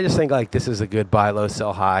just think like this is a good buy low,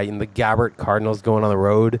 sell high. And the Gabbert Cardinals going on the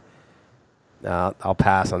road, I'll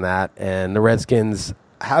pass on that. And the Redskins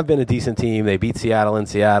have been a decent team. They beat Seattle in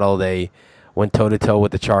Seattle. They went toe to toe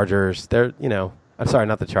with the Chargers. I'm sorry,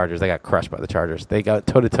 not the Chargers. They got crushed by the Chargers. They got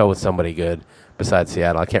toe to toe with somebody good besides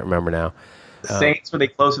Seattle. I can't remember now. The Saints, were they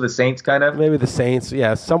close to the Saints, kind of? Maybe the Saints.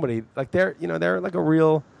 Yeah, somebody like they're like a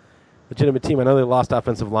real legitimate team. I know they lost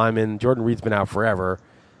offensive lineman. Jordan Reed's been out forever.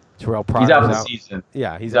 Terrell Pryor's out for the season.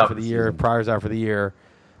 Yeah, he's out for the year. Pryor's out for the year.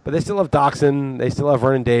 But they still have Doxson. They still have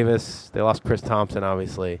Vernon Davis. They lost Chris Thompson,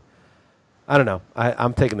 obviously. I don't know.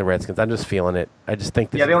 I'm taking the Redskins. I'm just feeling it. I just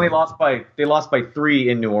think they lost by 3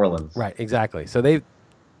 in New Orleans. Right, exactly. So they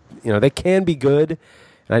can be good,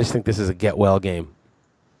 and I just think this is a get well game.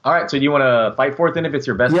 All right, so do you want to fight for it then if it's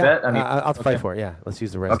your best bet? I mean, I'll fight for it, yeah. Let's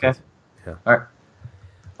use the Redskins. Okay. Yeah.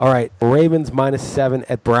 All right, Ravens -7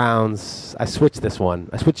 at Browns. I switched this one.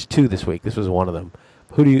 I switched 2 this week. This was one of them.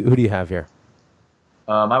 Who do you have here?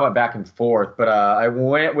 I went back and forth, but I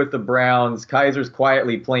went with the Browns. Kaiser's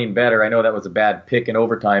quietly playing better. I know that was a bad pick in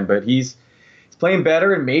overtime, but he's playing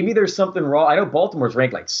better, and maybe there's something wrong. I know Baltimore's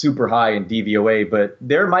ranked like super high in DVOA, but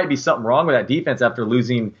there might be something wrong with that defense after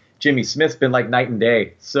losing Jimmy Smith's been like night and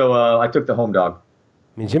day. So I took the home dog.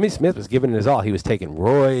 I mean, Jimmy Smith was giving it his all. He was taking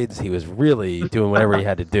roids. He was really doing whatever he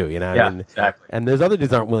had to do, Yeah, exactly. And there's other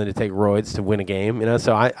dudes aren't willing to take roids to win a game,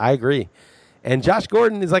 so I agree. And Josh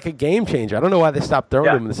Gordon is like a game changer. I don't know why they stopped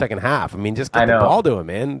throwing him in the second half. I mean, just get the ball to him,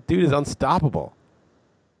 man. Dude is unstoppable.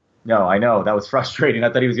 No, I know. That was frustrating.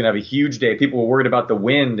 I thought he was going to have a huge day. People were worried about the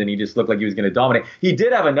wind, and he just looked like he was going to dominate. He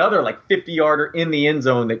did have another like 50-yarder in the end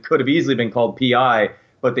zone that could have easily been called PI,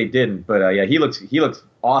 but they didn't. But yeah, he looks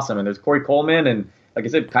awesome. And there's Corey Coleman, and like I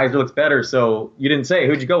said, Kaiser looks better. So you didn't say.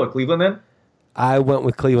 Who'd you go with, Cleveland then? I went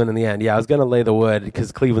with Cleveland in the end. Yeah, I was going to lay the wood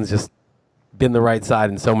because Cleveland's just been the right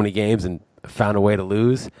side in so many games and found a way to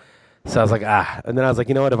lose. So I was like, And then I was like,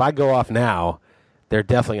 you know what? If I go off now, they're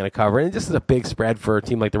definitely going to cover. And it just is a big spread for a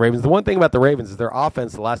team like the Ravens. The one thing about the Ravens is their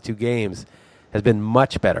offense the last 2 games has been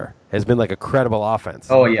much better. Has been like a credible offense.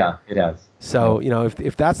 Oh, yeah, it has. So,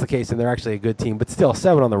 if that's the case, then they're actually a good team. But still,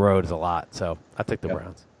 7 on the road is a lot. So I took the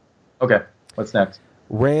Browns. Okay, what's next?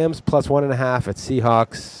 Rams plus 1.5 at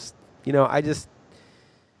Seahawks.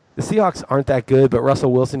 The Seahawks aren't that good, but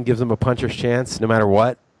Russell Wilson gives them a puncher's chance no matter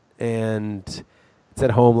what. And it's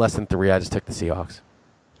at home, less than 3. I just took the Seahawks.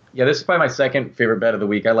 Yeah, this is probably my second favorite bet of the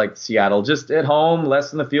week. I like Seattle. Just at home,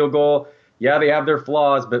 less than the field goal. Yeah, they have their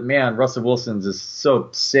flaws, but man, Russell Wilson's is so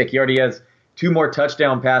sick. He already has 2 more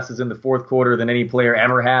touchdown passes in the fourth quarter than any player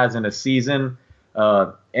ever has in a season.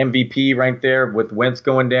 MVP right there with Wentz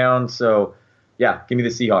going down. So, yeah, give me the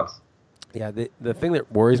Seahawks. Yeah, the thing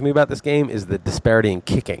that worries me about this game is the disparity in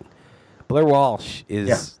kicking. Blair Walsh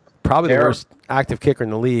is probably the worst active kicker in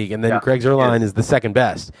the league, and then Greg Zuerlein is the second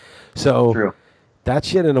best. So True. That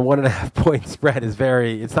shit in a 1.5 point spread is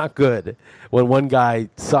it's not good when one guy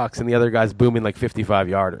sucks and the other guy's booming like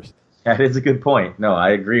 55-yarders. That is a good point. No,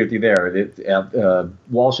 I agree with you there.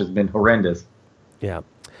 Walsh has been horrendous. Yeah.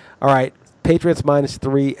 All right. Patriots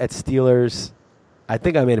 -3 at Steelers. I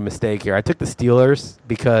think I made a mistake here. I took the Steelers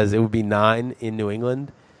because it would be 9 in New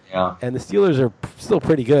England. Yeah. And the Steelers are still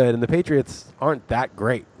pretty good, and the Patriots aren't that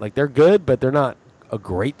great. Like, they're good, but they're not a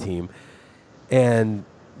great team. And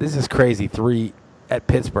this is crazy, 3 at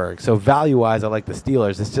Pittsburgh. So value-wise, I like the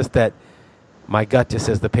Steelers. It's just that my gut just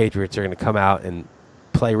says the Patriots are going to come out and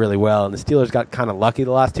play really well. And the Steelers got kind of lucky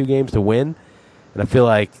the last 2 games to win. And I feel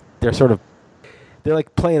like they're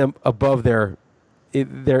like playing above their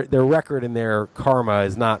their record and their karma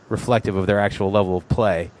is not reflective of their actual level of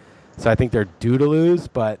play. So I think they're due to lose,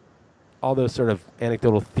 but all those sort of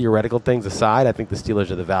anecdotal theoretical things aside, I think the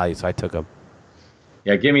Steelers are the value, so I took them.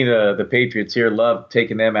 Yeah, give me the Patriots here. Love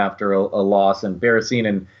taking them after a loss. And Barracine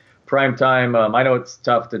in prime time. I know it's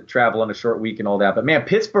tough to travel on a short week and all that, but man,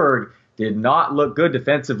 Pittsburgh did not look good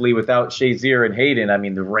defensively without Shazier and Hayden. I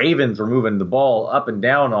mean, the Ravens were moving the ball up and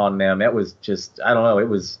down on them. It was just, I don't know, it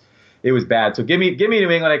was bad. So give me New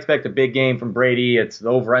England. I expect a big game from Brady. It's the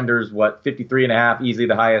over-unders, 53.5, easily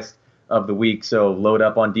the highest of the week. So load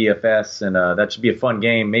up on DFS, and that should be a fun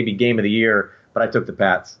game, maybe game of the year. But I took the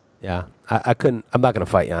Pats. Yeah, I couldn't. I'm not going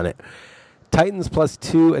to fight you on it. Titans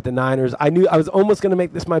 +2 at the Niners. I knew I was almost going to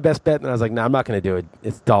make this my best bet, and I was like, no, I'm not going to do it.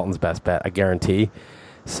 It's Dalton's best bet, I guarantee.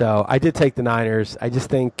 So I did take the Niners. I just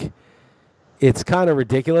think it's kind of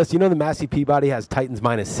ridiculous. You know, the Massey Peabody has Titans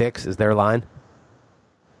 -6 as their line.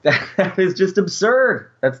 That is just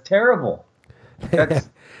absurd. That's terrible. They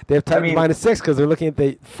have Titans -6 because they're looking at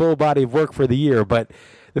the full body of work for the year. But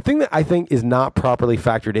the thing that I think is not properly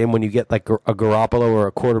factored in when you get like a Garoppolo or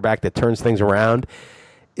a quarterback that turns things around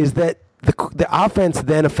is that the offense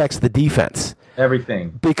then affects the defense.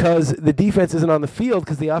 Everything. Because the defense isn't on the field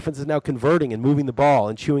because the offense is now converting and moving the ball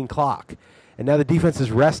and chewing clock. And now the defense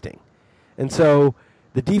is resting. And so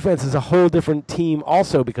the defense is a whole different team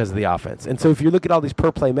also because of the offense. And so if you look at all these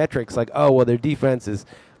per-play metrics, like, oh, well, their defense is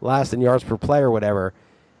last in yards per play or whatever,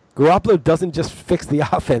 Garoppolo doesn't just fix the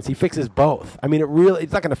offense. He fixes both. I mean,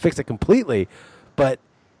 it's not going to fix it completely, but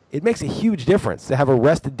it makes a huge difference to have a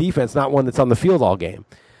rested defense, not one that's on the field all game.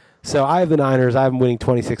 So I have the Niners. I have them winning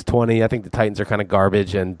 26-20. I think the Titans are kind of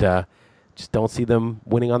garbage and just don't see them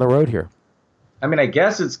winning on the road here. I mean, I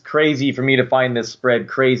guess it's crazy for me to find this spread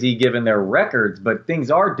crazy given their records, but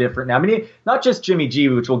things are different now. I mean, not just Jimmy G,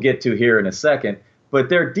 which we'll get to here in a second, but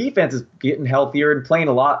their defense is getting healthier and playing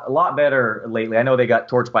a lot better lately. I know they got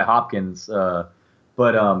torched by Hopkins,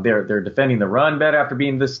 but they're defending the run better after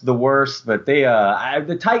being the worst. But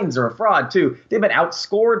the Titans are a fraud too. They've been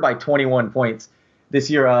outscored by 21 points this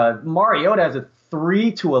year. Mariota has a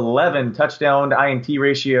 3-11 touchdown to INT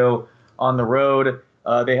ratio on the road.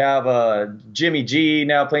 They have Jimmy G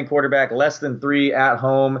now playing quarterback, less than 3 at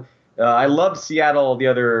home. I loved Seattle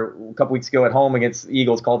a couple weeks ago at home against the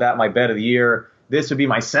Eagles. Called that my bet of the year. This would be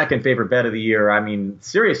my second favorite bet of the year. I mean,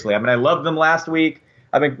 seriously. I mean, I loved them last week.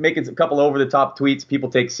 I've been making a couple over-the-top tweets people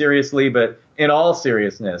take seriously, but in all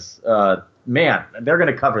seriousness, man, they're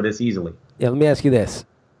going to cover this easily. Yeah, let me ask you this.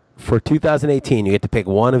 For 2018, you get to pick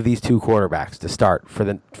one of these two quarterbacks to start for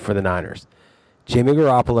the Niners. Jimmy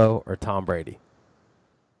Garoppolo or Tom Brady?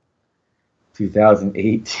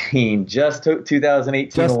 2018. Just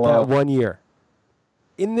 2018 just alone. That 1 year.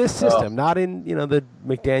 In this system, not in the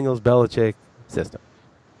McDaniels-Belichick system.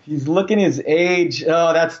 He's looking his age.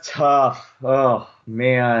 Oh, that's tough. Oh,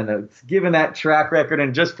 man. Given that track record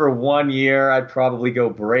and just for 1 year, I'd probably go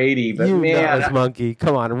Brady. But man, monkey.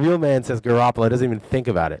 Come on. A real man says Garoppolo. Doesn't even think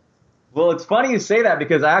about it. Well, it's funny you say that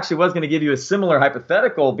because I actually was going to give you a similar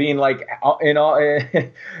hypothetical being like, I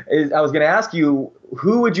was going to ask you,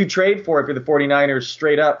 who would you trade for if you're the 49ers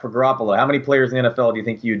straight up for Garoppolo? How many players in the NFL do you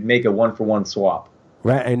think you'd make a one-for-one swap?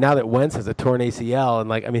 Right, and now that Wentz has a torn ACL,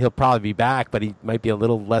 and he'll probably be back, but he might be a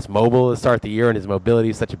little less mobile to start the year, and his mobility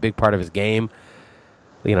is such a big part of his game.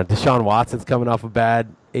 Deshaun Watson's coming off a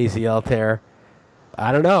bad ACL tear.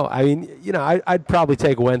 I don't know. I mean, I'd probably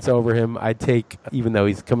take Wentz over him. Even though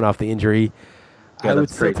he's coming off the injury, I would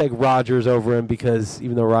still take Rodgers over him because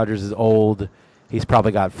even though Rodgers is old, he's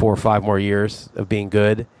probably got 4 or 5 more years of being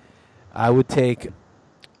good. I would take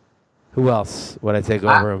who else would I take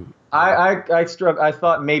over him? I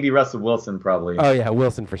thought maybe Russell Wilson probably. Oh yeah,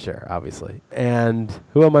 Wilson for sure, obviously. And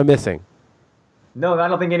who am I missing? No, I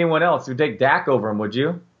don't think anyone else. You'd take Dak over him, would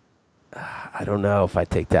you? I don't know if I'd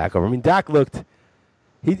take Dak over. I mean, Dak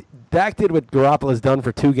did what Garoppolo's done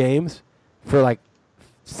for 2 games for like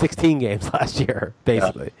 16 games last year,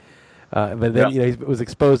 basically. Yeah. But then he was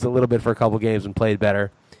exposed a little bit for a couple games and played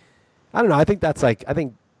better. I don't know. I think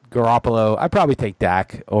Garoppolo. I'd probably take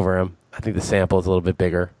Dak over him. I think the sample is a little bit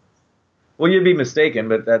bigger. Well, you'd be mistaken,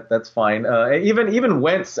 but that's fine. Even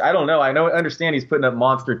Wentz, I don't know. I understand he's putting up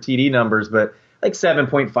monster TD numbers, but like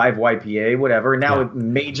 7.5 YPA, whatever. Now with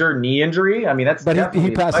major knee injury, I mean that's. But he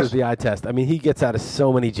passes the eye test. I mean, he gets out of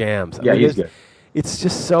so many jams. He's good. It's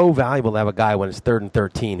just so valuable to have a guy when it's 3rd and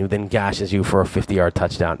 13 who then gashes you for a 50-yard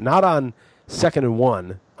touchdown. Not on 2nd and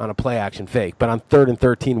 1 on a play action fake, but on 3rd and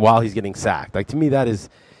 13 while he's getting sacked. Like to me, that's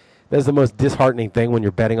the most disheartening thing when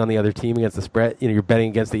you're betting on the other team against the spread. You're betting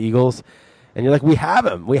against the Eagles. And you're like, we had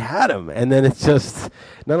him. And then it's just,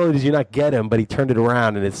 not only did you not get him, but he turned it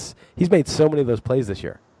around, and he's made so many of those plays this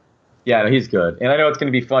year. Yeah, no, he's good. And I know it's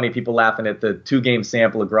going to be funny, people laughing at the 2-game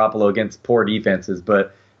sample of Garoppolo against poor defenses,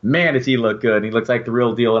 but man, does he look good. He looks like the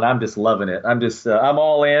real deal, and I'm just loving it. I'm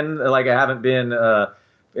all in, like I haven't been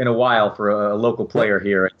in a while for a local player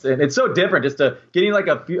here. It's so different just getting like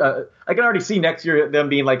a few. I can already see next year them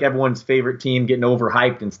being like everyone's favorite team, getting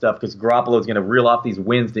overhyped and stuff, because Garoppolo's going to reel off these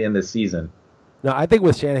wins to end this season. No, I think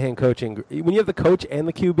with Shanahan coaching, when you have the coach and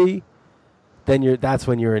the QB, then that's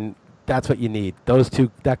when you're in. That's what you need. Those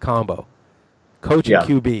two, that combo, coach and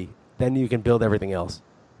QB. Then you can build everything else.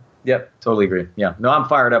 Yep, totally agree. Yeah, no, I'm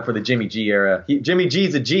fired up for the Jimmy G era. Jimmy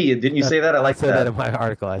G's a G. Didn't you say that? I said that in my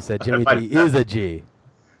article. I said Jimmy G is a G.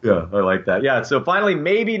 Yeah, I like that. Yeah, so finally,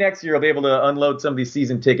 maybe next year I'll be able to unload some of these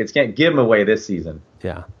season tickets. Can't give them away this season.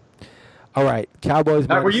 Yeah. All right, Cowboys.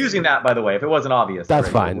 Now, we're using that, by the way, if it wasn't obvious. That's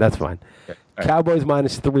fine. That's fine. Okay. Right. Cowboys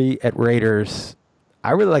 -3 at Raiders.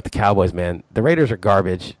 I really like the Cowboys, man. The Raiders are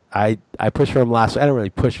garbage. I pushed for them last week. I don't really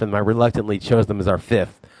push for them. I reluctantly chose them as our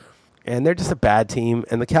 5th. And they're just a bad team.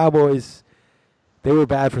 And the Cowboys, they were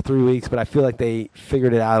bad for 3 weeks, but I feel like they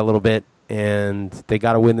figured it out a little bit. And they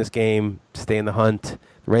got to win this game, stay in the hunt.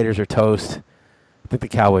 The Raiders are toast. I think the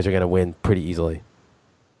Cowboys are going to win pretty easily.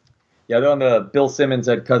 Yeah, they're on the Bill Simmons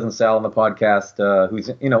at Cousin Sal on the podcast, who's,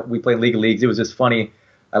 we play League of Leagues. It was just funny.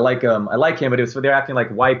 I like him, but they're acting like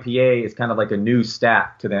YPA is kind of like a new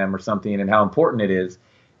stat to them or something, and how important it is.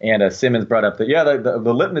 And Simmons brought up that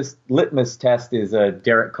the litmus test is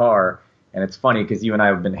Derek Carr, and it's funny because you and I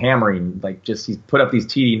have been hammering he's put up these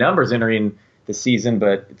TD numbers entering the season,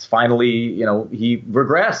 but it's finally he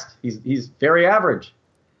regressed. He's very average.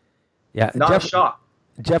 Yeah, not a shock.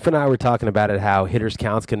 Jeff and I were talking about it, how hitters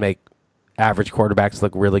counts can make average quarterbacks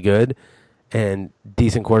look really good, and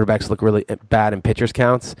decent quarterbacks look really bad in pitchers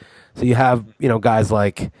counts. So you have, guys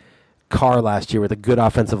like Carr last year with a good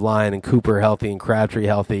offensive line, and Cooper healthy, and Crabtree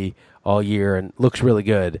healthy all year, and looks really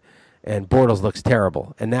good. And Bortles looks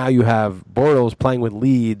terrible. And now you have Bortles playing with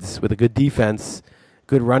Leeds with a good defense,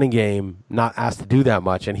 good running game, not asked to do that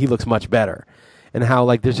much, and he looks much better. And how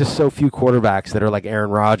there's just so few quarterbacks that are like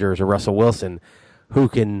Aaron Rodgers or Russell Wilson who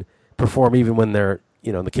can perform even when they're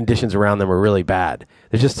the conditions around them are really bad.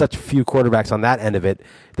 There's just such few quarterbacks on that end of it.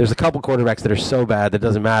 There's a couple quarterbacks that are so bad that it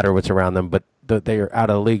doesn't matter what's around them, but they are out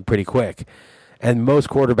of the league pretty quick. And most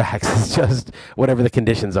quarterbacks is just whatever the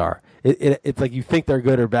conditions are. It's like you think they're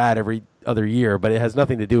good or bad every other year, but it has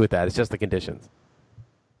nothing to do with that. It's just the conditions.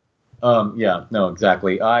 Yeah, no,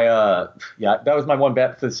 exactly. That was my one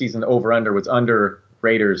bet for the season. Over/under was under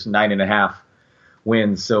Raiders 9.5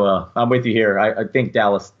 wins. So I'm with you here. I think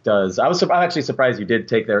Dallas does. I'm actually surprised you did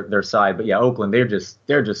take their side, but yeah, Oakland, they're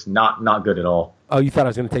just not good at all. Oh, you thought I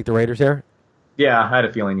was going to take the Raiders here? Yeah, I had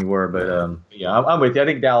a feeling you were, but yeah, I'm with you. I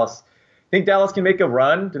think Dallas can make a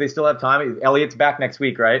run. Do they still have time? Elliott's back next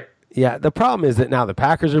week, right? Yeah, the problem is that now the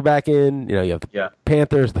Packers are back in. You have the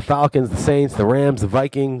Panthers, the Falcons, the Saints, the Rams, the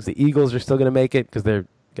Vikings, the Eagles are still going to make it because they've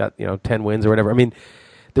got 10 wins or whatever. I mean,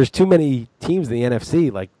 there's too many teams in the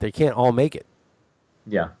NFC. They can't all make it.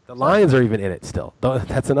 Yeah. The Lions are even in it still.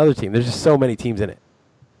 That's another team. There's just so many teams in it.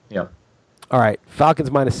 Yeah. All right, Falcons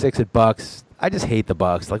 -6 at Bucks. I just hate the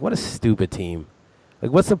Bucks. What a stupid team.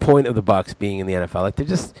 What's the point of the Bucks being in the NFL?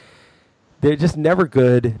 They're just never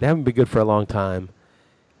good. They haven't been good for a long time.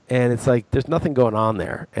 And it's there's nothing going on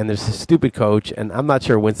there. And there's a stupid coach, and I'm not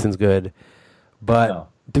sure Winston's good. But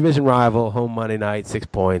division rival, home Monday night, 6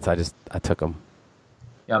 points. I took him.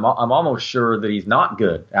 Yeah, I'm almost sure that he's not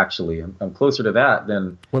good, actually. I'm closer to that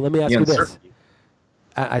than Well, let me ask you this.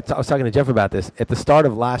 I was talking to Jeff about this. At the start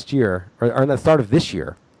of last year, or at the start of this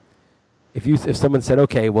year, if someone said,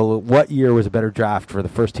 okay, well, what year was a better draft for the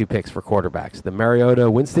first 2 picks for quarterbacks? The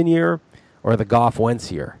Mariota-Winston year or the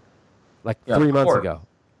Goff-Wentz year? 3 months ago.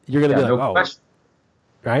 You're going to be no question.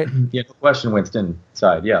 Right? Yeah, no question, Winston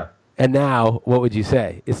side, yeah. And now, what would you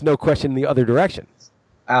say? It's no question in the other direction.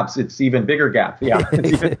 It's even bigger gap. Yeah,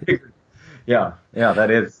 it's even bigger. Yeah,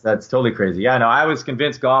 that's totally crazy. Yeah, no, I was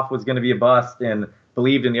convinced Goff was going to be a bust and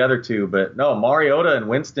believed in the other two, but no, Mariota and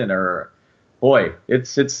Winston are, boy,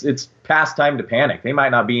 it's past time to panic. They might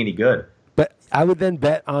not be any good. But I would then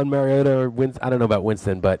bet on Mariota or Winston. I don't know about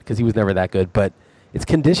Winston, but because he was never that good. But it's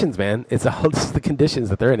conditions, man. It's the conditions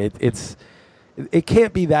that they're in. It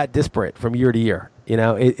can't be that disparate from year to year.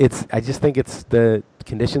 I just think it's the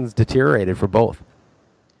conditions deteriorated for both.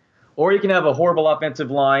 Or you can have a horrible offensive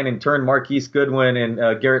line and turn Marquise Goodwin and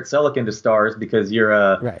Garrett Selleck into stars because you're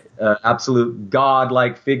a absolute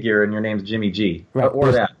god-like figure and your name's Jimmy G. Right.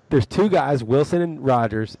 There's 2 guys, Wilson and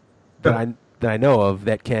Rodgers, that I know of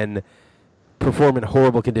that can perform in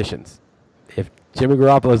horrible conditions. If Jimmy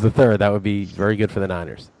Garoppolo's the third, that would be very good for the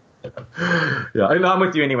Niners. Yeah, I'm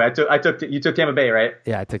with you anyway. You took Tampa Bay, right?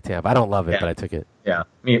 Yeah, I took Tampa. I don't love it, but I took it. Yeah,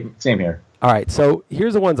 same here. All right, so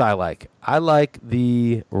here's the ones I like. I like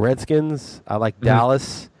the Redskins. I like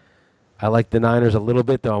Dallas. I like the Niners a little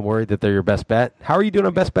bit, though I'm worried that they're your best bet. How are you doing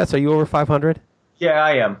on best bets? Are you over 500? Yeah,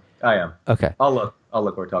 I am. Okay. I'll look.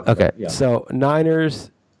 We're talking Okay, about. Yeah. so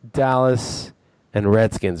Niners, Dallas, and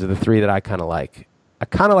Redskins are the three that I kind of like. I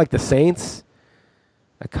kind of like the Saints.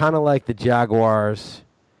 I kind of like the Jaguars.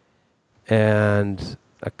 And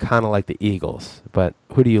I kind of like the Eagles. But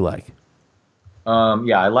who do you like?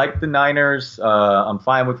 I like the Niners. I'm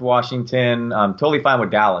fine with Washington. I'm totally fine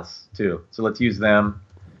with Dallas, too. So let's use them.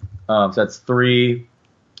 So that's 3.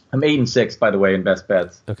 I'm 8-6, by the way, in best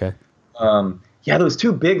bets. Okay. Those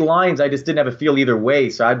two big lines, I just didn't have a feel either way.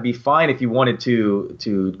 So I'd be fine if you wanted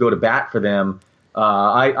to go to bat for them.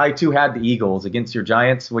 I too had the Eagles against your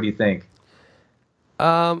Giants. What do you think?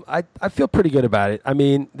 I feel pretty good about it. I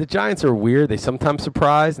mean, the Giants are weird. They sometimes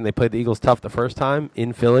surprise, and they played the Eagles tough the first time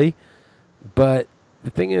in Philly. But the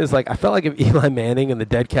thing is, I felt like if Eli Manning and the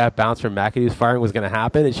dead cat bounce from McAdoo's firing was going to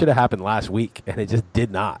happen, it should have happened last week, and it just did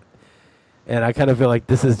not. And I kind of feel like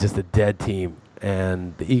this is just a dead team.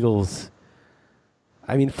 And the Eagles,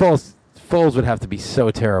 I mean, Foles would have to be so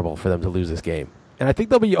terrible for them to lose this game. And I think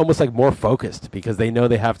they'll be almost more focused because they know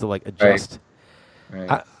they have to adjust.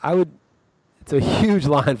 Right. I would. It's a huge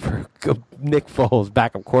line for Nick Foles,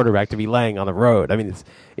 backup quarterback, to be laying on the road. I mean, it's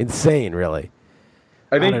insane, really.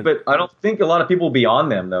 I don't think a lot of people will be on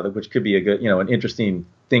them though, which could be a good, an interesting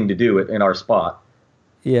thing to do in our spot.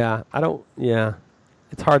 Yeah,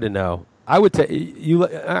 it's hard to know. I would take you.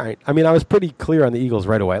 All right. I mean, I was pretty clear on the Eagles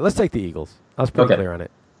right away. Let's take the Eagles. I was pretty clear on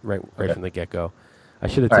it right from the get go. I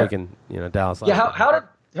should have taken Dallas. Yeah.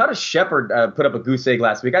 How does Shepard put up a goose egg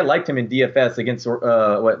last week? I liked him in DFS against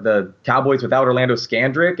the Cowboys without Orlando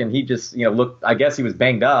Scandrick, and he just looked. I guess he was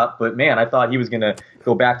banged up, but man, I thought he was going to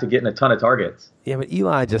go back to getting a ton of targets. Yeah, but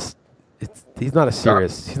Eli he's not a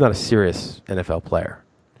serious NFL player.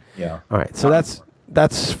 Yeah. All right, so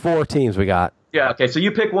that's 4 teams we got. Yeah. Okay, so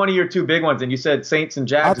you pick one of your 2 big ones, and you said Saints and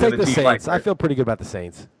Jags. I'll take the Saints. I feel pretty good about the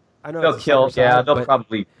Saints. I know they'll kill. Yeah, they'll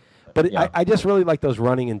probably. But I just really like those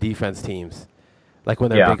running and defense teams. When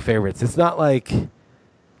they're big favorites. It's not like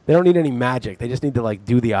they don't need any magic. They just need to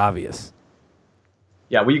do the obvious.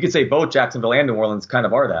 Yeah, well, you could say both Jacksonville and New Orleans kind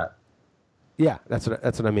of are that. Yeah, that's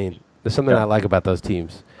what I mean. There's something I like about those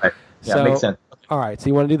teams. Right. Yeah, so, makes sense. All right, so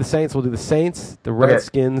you want to do the Saints? We'll do the Saints, the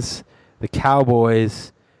Redskins, the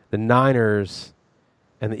Cowboys, the Niners,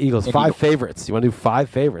 and the Eagles. 5 favorites. You want to do 5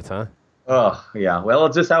 favorites, huh? Oh, yeah. Well,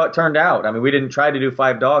 it's just how it turned out. I mean, we didn't try to do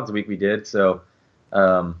 5 dogs the week we did, so...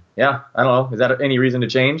 I don't know. Is that any reason to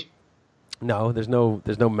change? No, there's no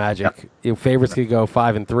magic. Favorites could go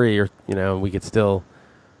 5-3, or we could still,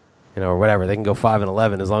 or whatever. They can go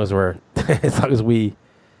 5-11 as long as we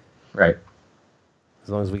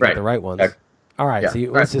get the right ones. All right, so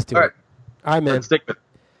let's just do it. All right, man. Let's stick with it.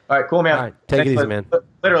 All right, cool, man. All right, take it easy, man.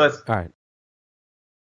 Later, Liz. All right.